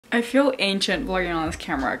I feel ancient vlogging on this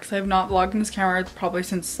camera because I have not vlogged on this camera probably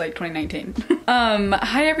since like 2019.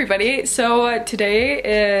 Hi everybody. So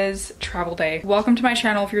today is travel day. Welcome to my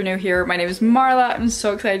channel if you're new here. My name is Marla. I'm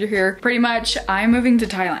so excited you're here. Pretty much I'm moving to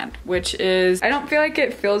Thailand, which is, I don't feel like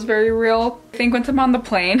it feels very real. I think once I'm on the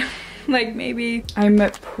plane, like maybe. I'm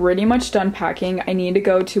pretty much done packing. I need to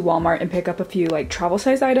go to Walmart and pick up a few like travel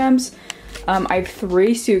size items. I have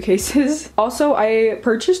 3 suitcases. Also, I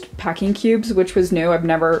purchased packing cubes, which was new.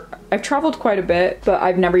 I've traveled quite a bit, but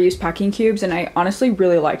I've never used packing cubes and I honestly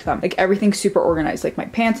really liked them. Like everything's super organized, like my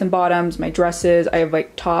pants and bottoms, my dresses, I have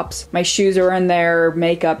like tops, my shoes are in there,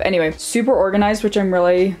 makeup. Anyway, super organized, which I'm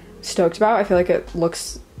really stoked about. I feel like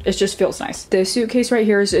it just feels nice. This suitcase right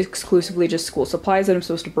here is exclusively just school supplies that I'm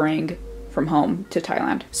supposed to bring from home to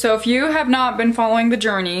Thailand. So if you have not been following the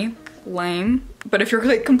journey, lame. But if you're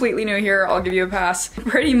like completely new here, I'll give you a pass.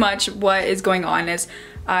 Pretty much what is going on is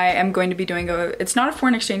I am going to be doing it's not a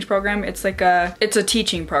foreign exchange program, it's a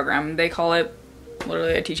teaching program. They call it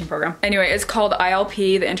literally a teaching program. Anyway, it's called ILP,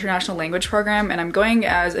 the International Language Program, and I'm going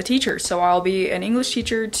as a teacher. So I'll be an English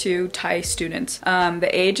teacher to Thai students. The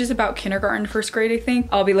age is about kindergarten, 1st grade, I think.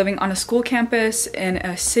 I'll be living on a school campus in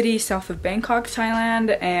a city south of Bangkok,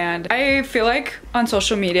 Thailand, and I feel like on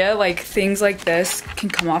social media, like things like this can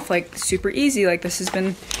come off like super easy. Like this has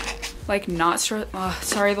been like not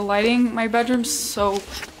sorry, the lighting. My bedroom's so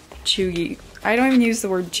chuggy. I don't even use the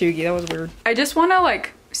word chuggy, that was weird. I just wanna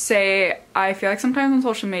like say I feel like sometimes on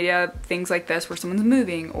social media things like this where someone's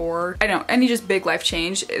moving or I don't know, any just big life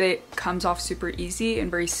change, it comes off super easy and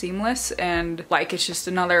very seamless and like it's just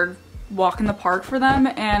another walk in the park for them.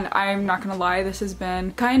 And I'm not gonna lie, this has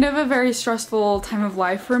been kind of a very stressful time of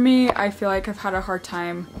life for me. I feel like I've had a hard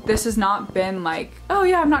time. This has not been like, oh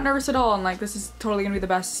yeah, I'm not nervous at all and like this is totally gonna be the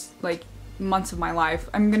best like months of my life.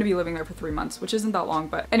 I'm gonna be living there for 3 months, which isn't that long,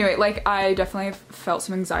 but anyway, like I definitely felt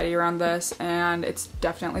some anxiety around this and it's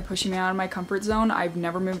definitely pushing me out of my comfort zone. I've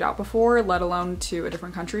never moved out before, let alone to a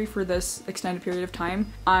different country for this extended period of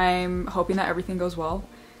time. I'm hoping that everything goes well.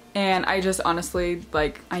 And I just honestly,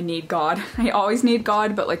 like, I need God. I always need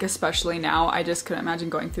God, but like especially now, I just couldn't imagine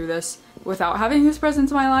going through this without having his presence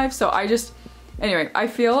in my life. So anyway, I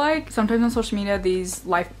feel like sometimes on social media, these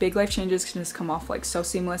big life changes can just come off like so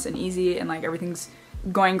seamless and easy and like everything's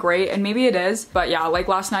going great, and maybe it is, but yeah, like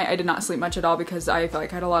last night I did not sleep much at all because I felt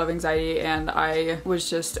like I had a lot of anxiety and I was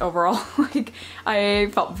just overall like I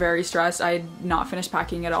felt very stressed. I had not finished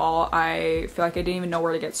packing at all. I feel like I didn't even know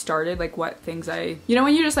where to get started, like what things you know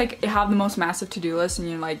when you just like have the most massive to-do list and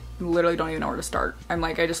you like literally don't even know where to start. I'm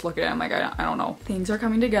like, I just look at it, I'm like, I don't know. Things are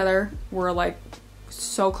coming together. We're like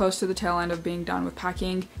so close to the tail end of being done with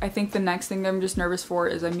packing. I think the next thing that I'm just nervous for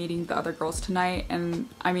is I'm meeting the other girls tonight, and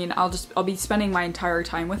I mean I'll be spending my entire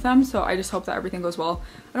time with them, so I just hope that everything goes well.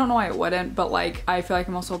 I don't know why it wouldn't, but like I feel like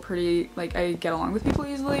I'm also pretty like I get along with people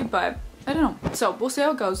easily, but I don't know. So we'll see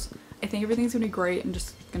how it goes. I think everything's gonna be great and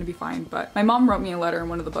just gonna be fine. But my mom wrote me a letter in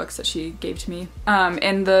one of the books that she gave to me.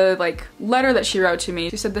 In the like letter that she wrote to me,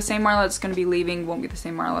 she said the same Marla that's gonna be leaving won't be the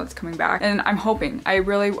same Marla that's coming back. And I'm hoping, I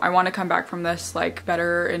want to come back from this like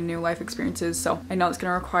better and new life experiences. So I know it's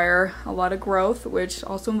gonna require a lot of growth, which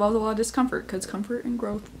also involves a lot of discomfort because comfort and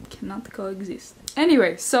growth cannot coexist.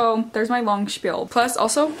 Anyway, so there's my long spiel. Plus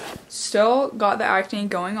also still got the acne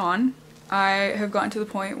going on. I have gotten to the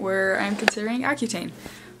point where I'm considering Accutane.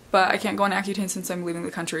 But I can't go on Accutane since I'm leaving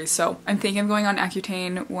the country, so I'm thinking of going on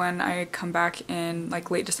Accutane when I come back in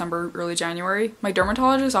like late December, early January. My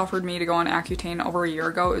dermatologist offered me to go on Accutane over a year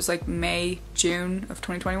ago. It was like May, June of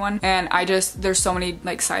 2021, and there's so many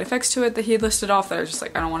like side effects to it that he listed off that I was just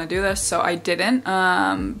like, I don't want to do this, so I didn't.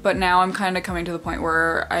 But now I'm kind of coming to the point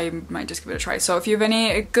where I might just give it a try. So if you have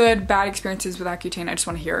any good, bad experiences with Accutane, I just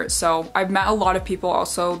want to hear it. So I've met a lot of people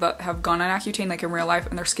also that have gone on Accutane like in real life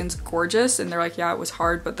and their skin's gorgeous, and they're like, yeah, it was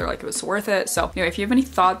hard, but they're like, it was worth it. So anyway, if you have any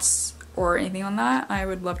thoughts or anything on that, I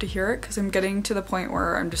would love to hear it because I'm getting to the point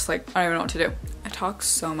where I'm just like, I don't even know what to do. I talk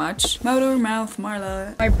so much. Motor mouth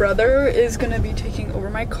Marla. My brother is gonna be taking over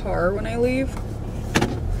my car when I leave.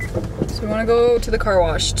 So we wanna go to the car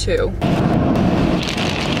wash too.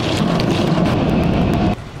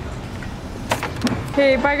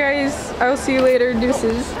 Okay, bye guys. I will see you later.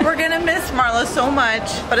 Deuces. We're gonna miss Marla so much,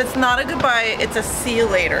 but it's not a goodbye, it's a see you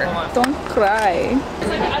later. Don't cry.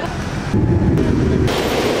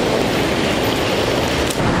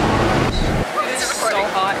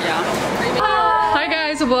 Hi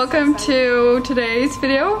guys, welcome to today's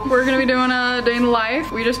video. We're gonna be doing a day in the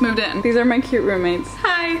life. We just moved in. These are my cute roommates.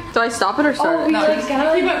 Hi. Do I stop it or start it? No.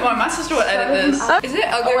 My sister will edit this. Is it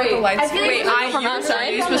ugly with the lights? Wait, from outside?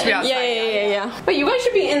 You're supposed to be outside. Yeah. But you guys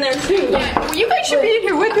should be in there too. Yeah, you guys should be in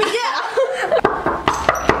here with me.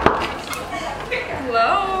 Yeah.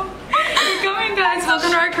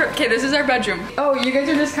 Okay, this is our bedroom. Oh, you guys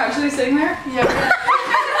are just casually sitting there? Yeah.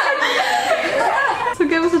 So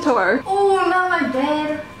give us a tour. Oh, not my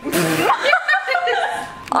bed.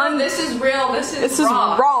 No, this is real. This is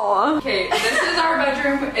raw. Okay, this is our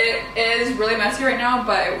bedroom. It is really messy right now,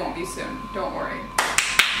 but it won't be soon. Don't worry.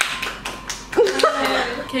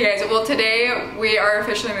 Okay guys, well today we are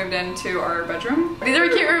officially moved into our bedroom. These are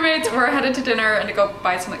cute roommates. We're headed to dinner and to go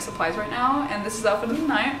buy some like supplies right now. And this is outfit of the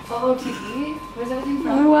night. Follow TV. Where's everything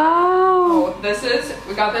from? Oh, wow. Oh,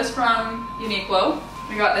 we got this from Uniqlo.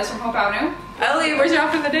 We got this from Hope Avenue. Ellie, where's your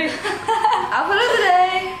outfit of the day? Outfit of the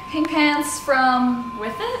day. Pink pants from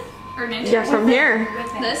With It? Or Nature? Yeah, from here.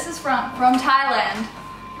 This is from Thailand.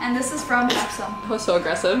 And this is from Epsom. That was so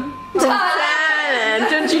aggressive. Thailand!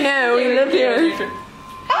 Don't you know we live here?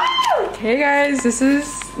 Hey guys,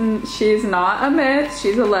 she's not a myth,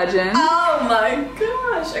 she's a legend. Oh my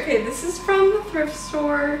gosh. Okay, this is from the thrift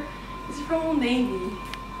store. This is from Old Navy.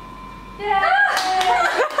 Yeah.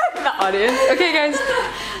 The audience. Okay guys.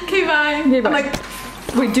 Okay, bye. Okay, bye. I'm like,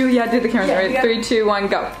 wait, do the camera. Yeah, Right? 3, 2, 1,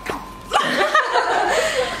 go.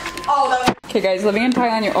 oh, Okay guys, living in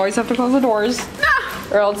Thailand, you always have to close the doors.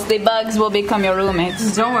 Or else the bugs will become your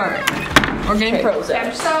roommates. don't worry. We're getting pros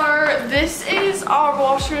out. So this is our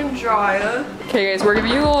washer and dryer. Okay guys, we're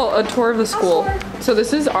giving you a tour of the school. So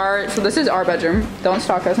this is our bedroom. Don't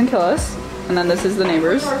stalk us and kill us. And then this is the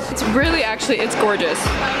neighbors. It's really it's gorgeous.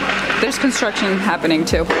 There's construction happening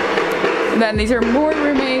too. And then these are more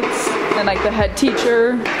roommates and like the head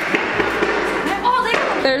teacher.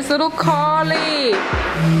 There's little Carly.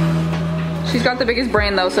 She's got the biggest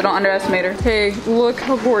brain though, so don't underestimate her. Hey, look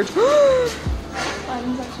how gorgeous.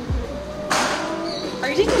 Are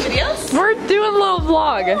you taking videos? We're doing a little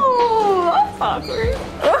vlog. Oh, that's awkward.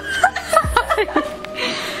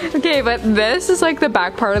 Okay, but this is like the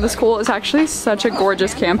back part of the school. It's actually such a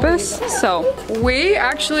gorgeous campus. So we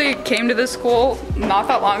actually came to this school not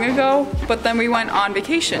that long ago, but then we went on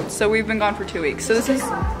vacation. So we've been gone for 2 weeks. So this is...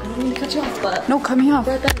 Cut you off, but... No, cut me off.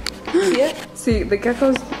 See it? See, the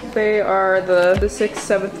geckos, they are the 6th,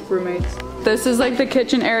 7th roommates. This is like the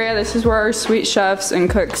kitchen area. This is where our sweet chefs and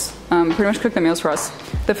cooks pretty much cook the meals for us.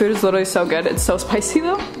 The food is literally so good. It's so spicy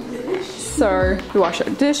though. So we wash our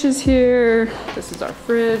dishes here. This is our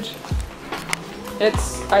fridge.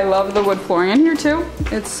 I love the wood flooring in here too.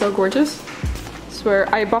 It's so gorgeous. I swear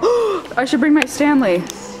I bought, I should bring my Stanley.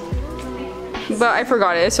 But I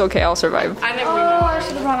forgot it. It's okay, I'll survive. I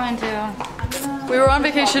should have brought mine too. We were on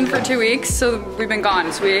vacation for 2 weeks, so we've been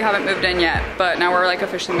gone, so we haven't moved in yet. But now we're like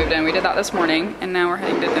officially moved in. We did that this morning, and now we're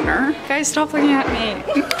heading to dinner. Guys, stop looking at me.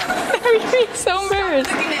 That makes me so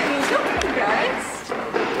embarrassed.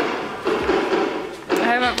 I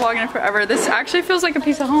haven't vlogged in forever. This actually feels like a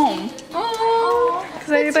piece of home. Oh,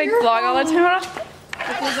 because I like vlog all the time.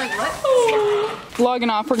 It feels like what? Vlogging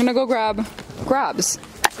off. We're gonna go grab grabs.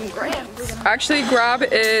 Actually, Grab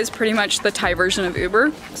is pretty much the Thai version of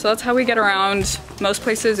Uber, so that's how we get around most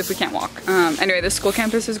places if we can't walk. Anyway, this school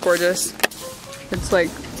campus is gorgeous. It's like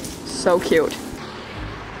so cute.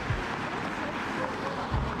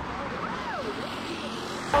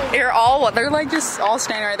 They're like just all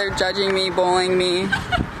standing right there judging me, bullying me.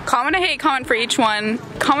 Comment a hate comment for each one.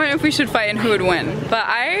 Comment if we should fight and who would win. But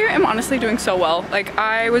I am honestly doing so well. Like,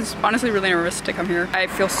 I was honestly really nervous to come here. I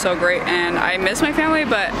feel so great and I miss my family,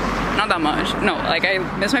 but not that much. No, like I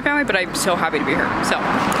miss my family, but I'm so happy to be here. So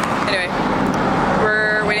anyway,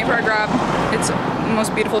 we're waiting for our Grab. It's the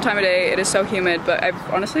most beautiful time of day. It is so humid, but I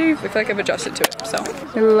feel like I've adjusted to it. So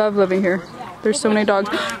I love living here. There's so many dogs.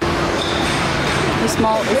 This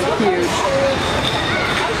mall is huge.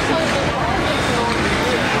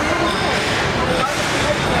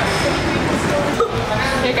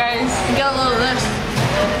 Hey guys. Get a little of this.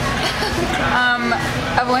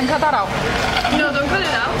 Evelyn, cut that out. No, don't cut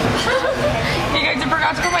it out. Hey guys, I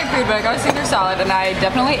forgot to put my food, but I got a Caesar salad and I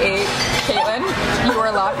definitely ate. Caitlin, you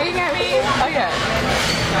were laughing at me again.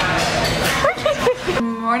 Good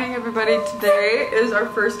morning everybody. Today is our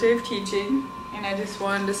first day of teaching and I just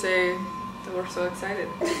wanted to say that we're so excited.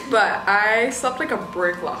 But I slept like a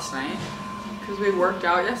brick last night because we worked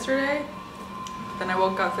out yesterday. Then I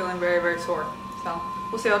woke up feeling very, very sore. So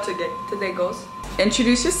we'll see how today goes.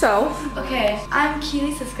 Introduce yourself. Okay, I'm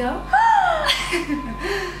Keely Cisco.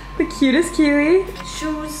 The cutest Keely.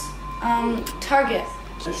 Shoes, Target.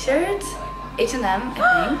 T-shirts, H&M, I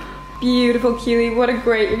think. Beautiful Keely, you're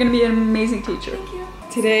gonna be an amazing teacher. Thank you.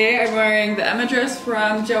 Today I'm wearing the Emma dress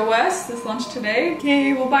from Joe West, this lunch today.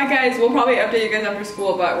 Okay, well bye guys, we'll probably update you guys after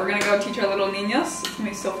school, but we're gonna go teach our little niños. It's gonna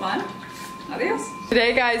be so fun. Adios.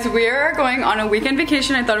 Today guys, we are going on a weekend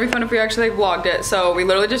vacation. I thought it'd be fun if we actually vlogged it. So we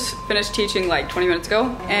literally just finished teaching like 20 minutes ago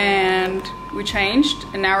and we changed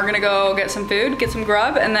and now we're gonna go get some food, get some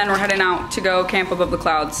grub, and then we're heading out to go camp above the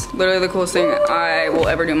clouds. Literally the coolest thing I will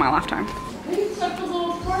ever do in my lifetime. We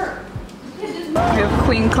have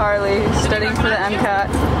Queen Carly studying for the MCAT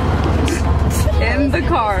in the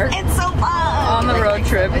car. It's so fun. On the road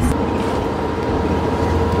trip.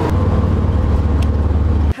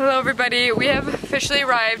 Hello everybody, we have officially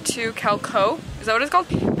arrived to Calco. Is that what it's called?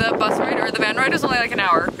 The bus ride or the van ride was only like an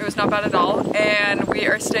hour. It was not bad at all. And we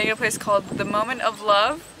are staying at a place called The Moment of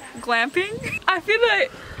Love Glamping. I feel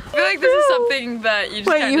like this is something that you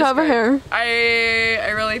just can't you have a hair. I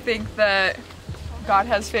really think that God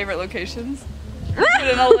has favorite locations. Put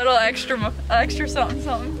in a little extra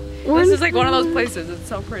something. This is like one of those places. It's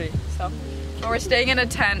so pretty. So we're staying in a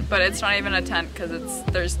tent, but it's not even a tent because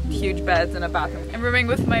there's huge beds and a bathroom. I'm rooming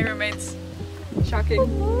with my roommates. Shocking.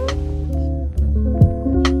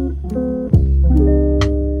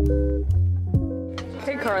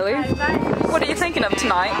 Hey Carly, what are you thinking of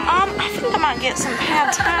tonight? I think I might get some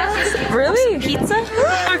pad thai. Really? Pizza?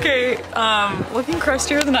 Okay, looking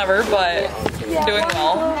crustier than ever, but doing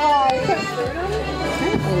well.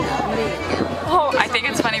 Oh, I think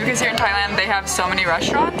it's funny because here in Thailand they have so many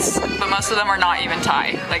restaurants, but most of them are not even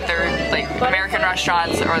Thai. Like they're like American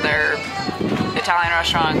restaurants or they're Italian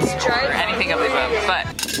restaurants or anything of the above. But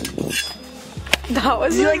That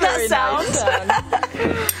was You like that sound?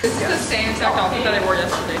 this is the same exact outfit that I wore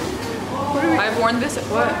yesterday. I've worn this.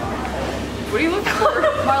 What? What are you looking for?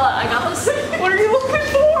 Marla, I got this. What are you looking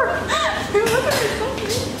for?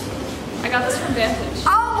 I got this from Vantage.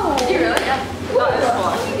 Oh! Did you really? Yeah. That is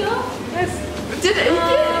fun. Did it?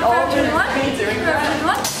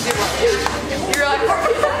 You're like,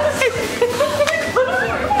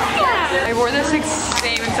 I wore this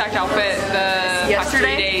same exact outfit the past 3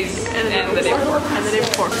 days and the day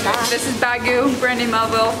before. This is Bagu, Brandy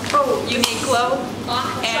Melville, Uniqlo,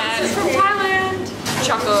 and from Thailand,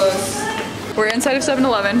 Chacos. We're inside of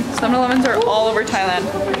 7-Eleven. 7-Elevens are all over Thailand.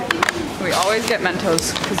 We always get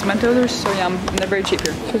Mentos because Mentos are so yum and they're very cheap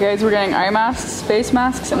here. Okay guys, we're getting eye masks, face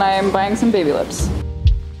masks, and I am buying some baby lips.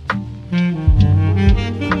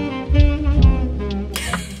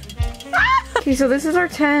 Okay, so this is our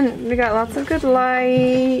tent. We got lots of good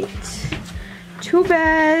light. 2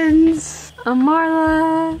 beds. A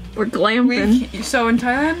Marla. We're glamping. So in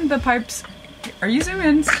Thailand, the pipes. Are you zooming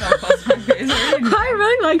in so close to my face? I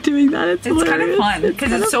really like doing that. It's kind of fun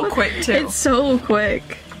because it's so quick too. It's so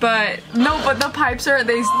quick. But the pipes are, at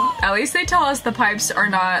least they tell us the pipes are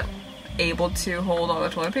not able to hold all the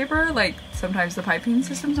toilet paper. Like sometimes the piping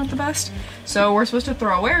system's not the best. So we're supposed to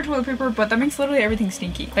throw away our toilet paper, but that makes literally everything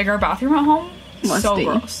stinky. Like our bathroom at home, Musty. so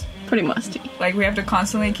gross. Pretty musty. Like we have to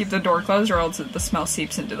constantly keep the door closed or else the smell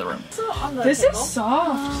seeps into the room. This is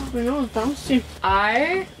soft. I know, it's bouncy.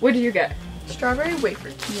 What do you get? Strawberry wafer.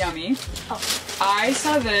 Yummy. Oh. I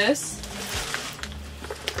saw this.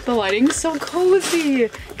 The lighting's so cozy.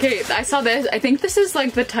 Okay, I saw this. I think this is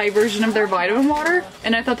like the Thai version of their vitamin water,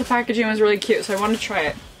 and I thought the packaging was really cute, so I wanted to try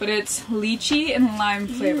it. But it's lychee and lime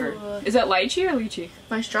flavored. Is that lychee or lychee?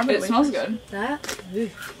 My strawberry It smells good. That? Can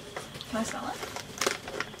I smell it?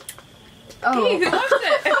 Oh. Hey, who wants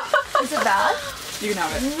it? Is it bad? You can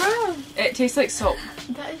have it. It tastes like soap.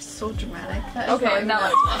 That is so dramatic. That is Okay,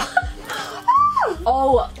 not now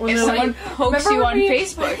Oh, if someone pokes you on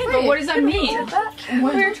Facebook, but what does that mean? we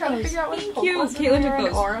were trying to figure out what Thank you. Caitlin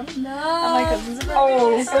took those. No. And my cousins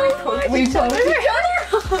are We told each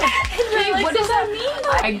Hey, what does that mean?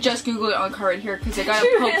 I just googled it on the car right here because I got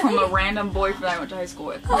a poke from a random boyfriend I went to high school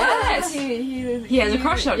with. Yes! He has a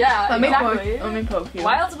crush on you. Yeah, Let me exactly. poke. Let me poke you.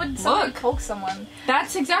 Why else would someone Look. poke someone?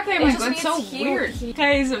 That's exactly It what just That's so means he- weird. he-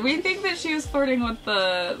 Guys, we think that she was flirting with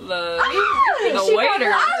the She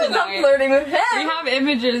waiter I was not tonight. flirting with him. We have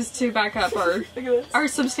images to back up our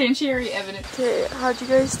substantiary evidence. Okay, how'd you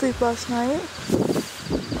guys sleep last night?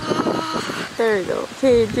 There you go.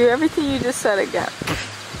 Okay, do everything you just said again.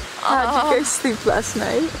 How'd you guys sleep last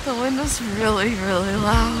night? The wind was really, really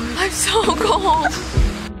loud. I'm so cold.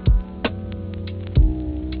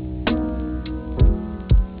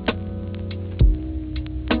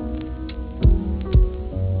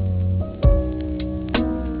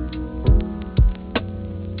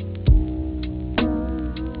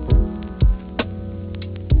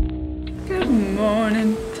 Good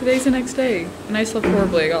morning. Today's the next day, and I slept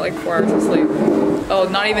horribly. I got like 4 hours of sleep. Oh,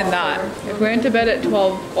 not even that. If we went to bed at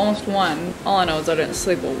 12, almost 1, all I know is I didn't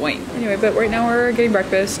sleep a wink. Anyway, but right now we're getting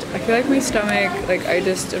breakfast. I feel like my stomach, like I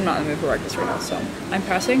just am not in the mood for breakfast right now, so I'm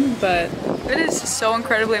passing, but it is so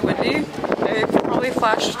incredibly windy. It probably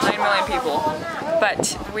flashed 9 million people.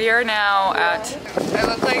 But we are now at, I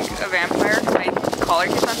look like a vampire because my collar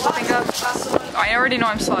keeps on flipping up. I already know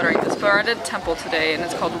I'm slaughtering this, but we're at a temple today and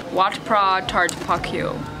it's called Wat Phra Thart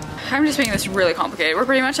Pakyu. I'm just making this really complicated. We're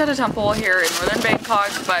pretty much at a temple here in northern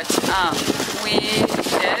Bangkok, but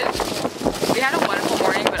we had a wonderful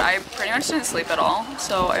morning, but I pretty much didn't sleep at all.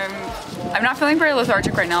 So I'm not feeling very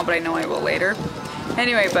lethargic right now, but I know I will later.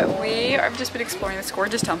 Anyway, but I've just been exploring this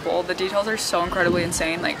gorgeous temple. The details are so incredibly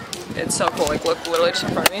insane. Like, it's so cool. Like, look literally just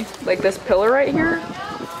in front of me. Like this pillar right here,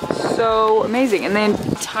 so amazing. And the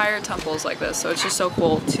entire temple is like this, so it's just so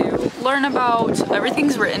cool to learn about.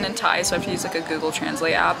 Everything's written in Thai, so I have to use like a Google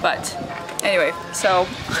Translate app. But anyway, so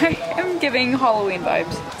I am giving Halloween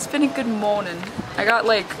vibes. It's been a good morning. I got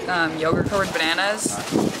like yogurt covered bananas,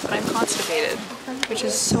 but I'm constipated, which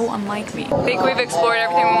is so unlike me. I think we've explored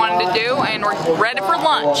everything we wanted to do and we're ready for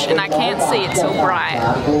lunch, and I can't see, it's so bright.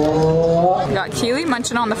 We got Keely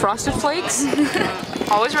munching on the Frosted Flakes.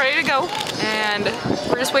 Always ready to go. And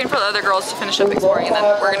we're just waiting for the other girls to finish up exploring, and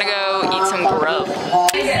then we're gonna go eat some grub.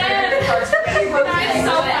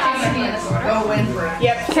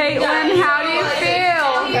 Caitlin, how do you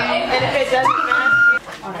feel? And if it doesn't match,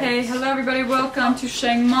 Hey, hello everybody, welcome to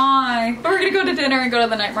Chiang Mai. We're gonna go to dinner and go to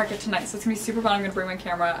the night market tonight, so it's gonna be super fun. I'm gonna bring my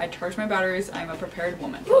camera, I charged my batteries, I'm a prepared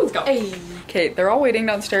woman. Let's go. Hey. Okay, they're all waiting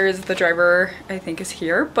downstairs. The driver, I think, is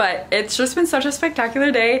here, but it's just been such a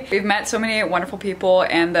spectacular day. We've met so many wonderful people,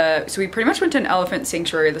 and so we pretty much went to an elephant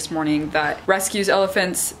sanctuary this morning that rescues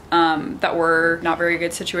elephants that were not very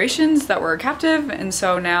good situations, that were captive, and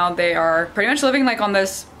so now they are pretty much living like on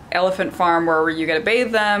this elephant farm where you get to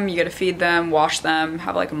bathe them, you get to feed them, wash them,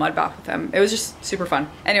 have like a mud bath with them. It was just super fun.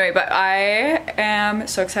 Anyway, but I am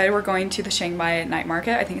so excited. We're going to the Chiang Mai night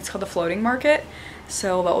market. I think it's called the floating market.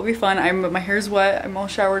 So that will be fun. My hair's wet, I'm all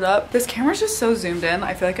showered up. This camera's just so zoomed in.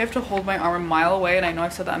 I feel like I have to hold my arm a mile away, and I know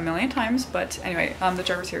I've said that a million times, but anyway, the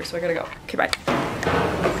driver's here, so I gotta go. Okay, bye.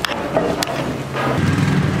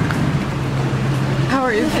 How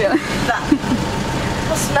are you feeling?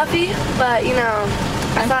 Well, snuffy, but you know,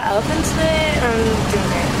 I saw elephants today and I'm doing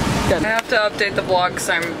great. Good. I have to update the vlog because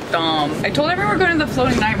I'm dumb. I told everyone we're going to the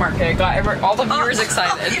floating night market. I got all the viewers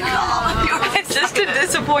excited. It's just to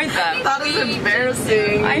disappoint them. that is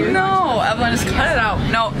embarrassing. I know. Evelyn, just cut it out.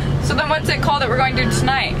 No. So then what's it called that we're going to do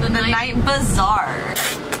tonight? The night bazaar.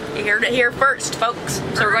 You heard it here first, folks.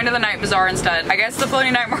 So we're going to the night bazaar instead. I guess the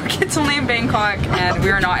floating night market's only in Bangkok, and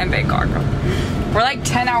we are not in Bangkok. We're like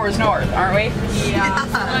 10 hours north, aren't we? Yeah.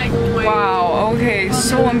 Wow, okay,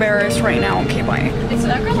 so embarrassed right now. Okay, bye. So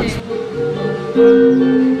that girl looks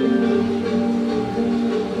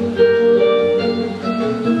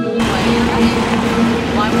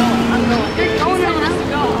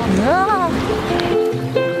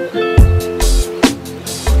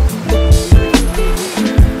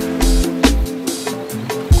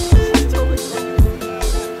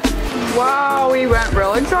Wow, we went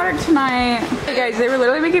real exotic tonight. Hey guys, they were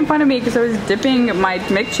literally making fun of me because I was dipping my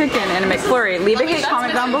McChicken in a McFlurry. Leave a hate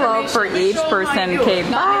comment down below for each person. Okay,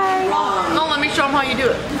 bye. No, let me show them how you do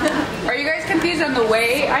it. Are you guys confused on the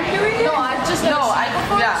way I'm doing it? No, I've just never seen it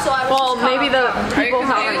before, yeah. so I was Well, just maybe the Are you people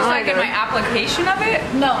haven't confused like in either. my application of it?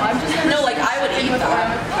 No, I've just never No, like I would eat that.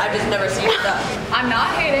 I've just never seen it done. I'm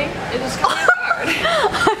not hating. It's just kind of hard.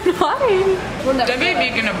 I'm not hating. We're never Debbie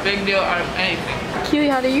making a big deal out of anything. Keely,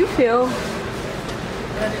 how do you feel?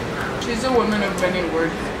 She's a woman of many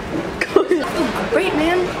words. Great,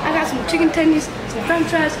 man. I got some chicken tendies, some french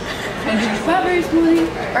fries, and some strawberry smoothie.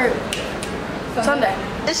 Or Sunday.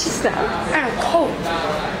 It's just that. And I'm cold.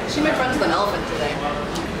 She made friends with an elephant today.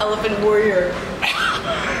 Elephant warrior.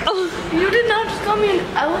 You did not just call me an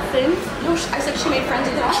elephant. No, I said she made friends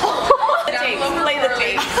with an elephant. Play the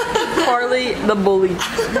tape. Carly the bully.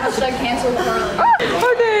 Should I cancel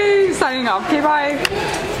Carly? Okay, signing off. Okay, bye.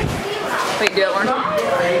 Wait, do it one more time.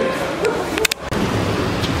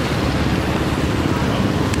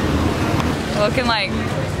 Looking like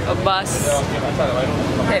a bus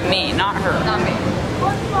hit me, not her. Not me.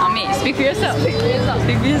 Not me. Speak for yourself. Speak for yourself.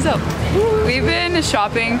 Speak for yourself. We've been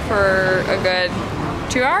shopping for a good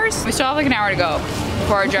 2 hours. We still have like an hour to go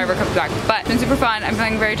before our driver comes back. But it's been super fun. I'm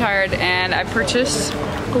feeling very tired and I purchased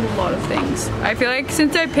a lot of things. I feel like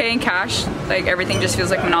since I pay in cash, like everything just feels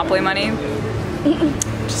like Monopoly money.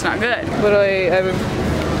 Just not good. Literally,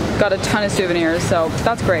 I've got a ton of souvenirs, so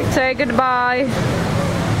that's great. Say goodbye.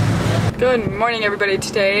 Good morning, everybody.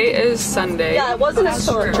 Today is Sunday. Yeah, it wasn't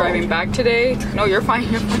a We're driving back today. No, you're fine.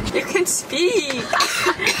 You're fine. You can speak.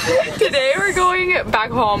 Today we're going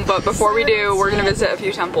back home, but before we do, we're gonna visit a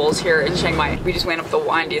few temples here in Chiang Mai. We just went up the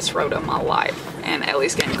windiest road of my life, and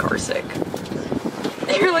Ellie's getting car sick.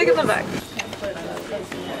 You're like in the back.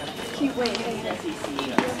 See,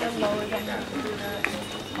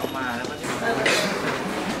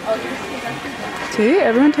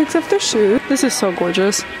 everyone takes off their shoe. This is so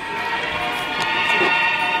gorgeous.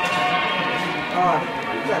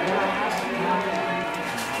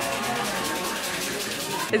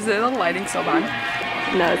 Is the lighting so bad?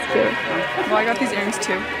 No, it's good. Well, I got these earrings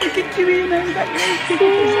too. Look at Kitty and I got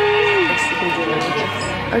earrings.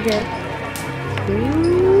 Okay.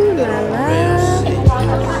 Ooh la la.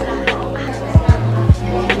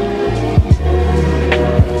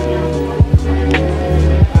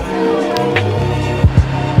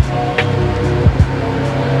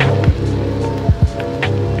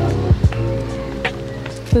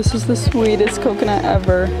 This is the sweetest coconut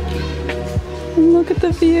ever. And look at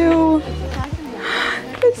the view.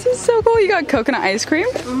 This is so cool. You got coconut ice cream?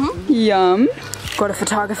 Mm-hmm. Yum. Got a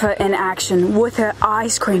photographer in action with her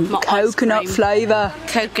ice cream. Not coconut ice cream. flavor.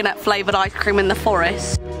 Coconut flavoured ice cream in the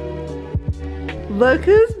forest. Look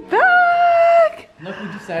who's back! Look, we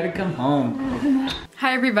decided to come home.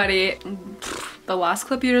 Hi everybody. The last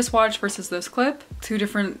clip you just watched versus this clip, two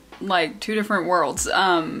different worlds.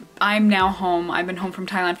 I'm now home. I've been home from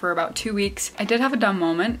Thailand for about 2 weeks. I did have a dumb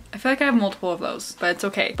moment. I feel like I have multiple of those, but it's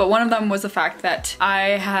okay. But one of them was the fact that I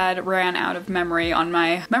had ran out of memory on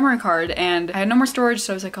my memory card and I had no more storage,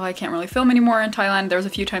 so I was like, oh, I can't really film anymore in Thailand. There was a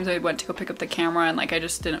few times I went to go pick up the camera and like I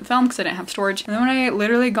just didn't film because I didn't have storage. And then when I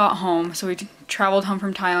literally got home, so we traveled home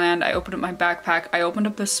from Thailand, I opened up my backpack, I opened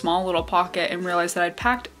up this small little pocket and realized that I'd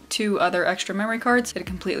packed 2 other extra memory cards that I'd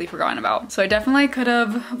completely forgotten about. So I definitely could have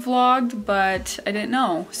vlogged, but I didn't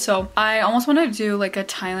know. So I almost wanted to do like a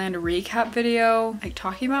Thailand recap video, like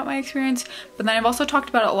talking about my experience, but then I've also talked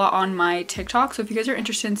about it a lot on my TikTok. So if you guys are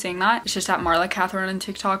interested in seeing that, it's just at Marla Catherine on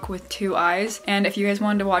TikTok with 2 eyes. And if you guys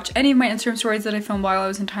wanted to watch any of my Instagram stories that I filmed while I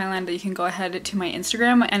was in Thailand, you can go ahead to my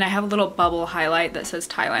Instagram and I have a little bubble highlight that says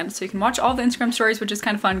Thailand. So you can watch all the Instagram stories, which is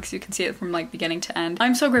kind of fun because you can see it from like beginning to end.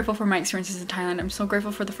 I'm so grateful for my experiences in Thailand. I'm so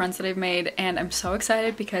grateful for the friends that I've made, and I'm so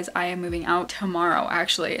excited because I am moving out tomorrow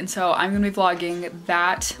actually, and so I'm gonna be vlogging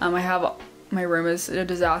that. I have, my room is a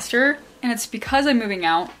disaster and it's because I'm moving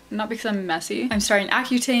out, not because I'm messy. I'm starting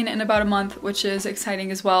Accutane in about a month, which is exciting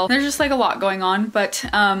as well. There's just like a lot going on, but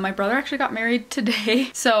my brother actually got married today,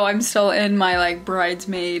 so I'm still in my like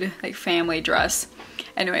bridesmaid like family dress.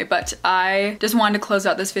 Anyway, but I just wanted to close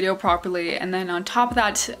out this video properly, and then on top of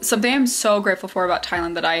that, something I'm so grateful for about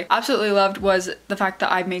Thailand that I absolutely loved was the fact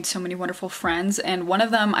that I've made so many wonderful friends, and one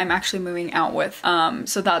of them I'm actually moving out with.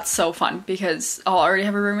 So that's so fun because I'll already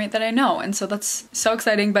have a roommate that I know, and so that's so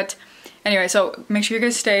exciting. But anyway, so make sure you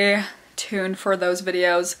guys stay tuned for those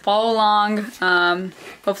videos. Follow along.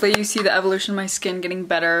 Hopefully you see the evolution of my skin getting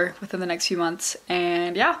better within the next few months.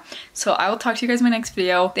 And yeah, so I will talk to you guys in my next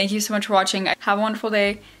video. Thank you so much for watching. Have a wonderful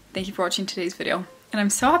day. Thank you for watching today's video. And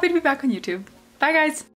I'm so happy to be back on YouTube. Bye guys.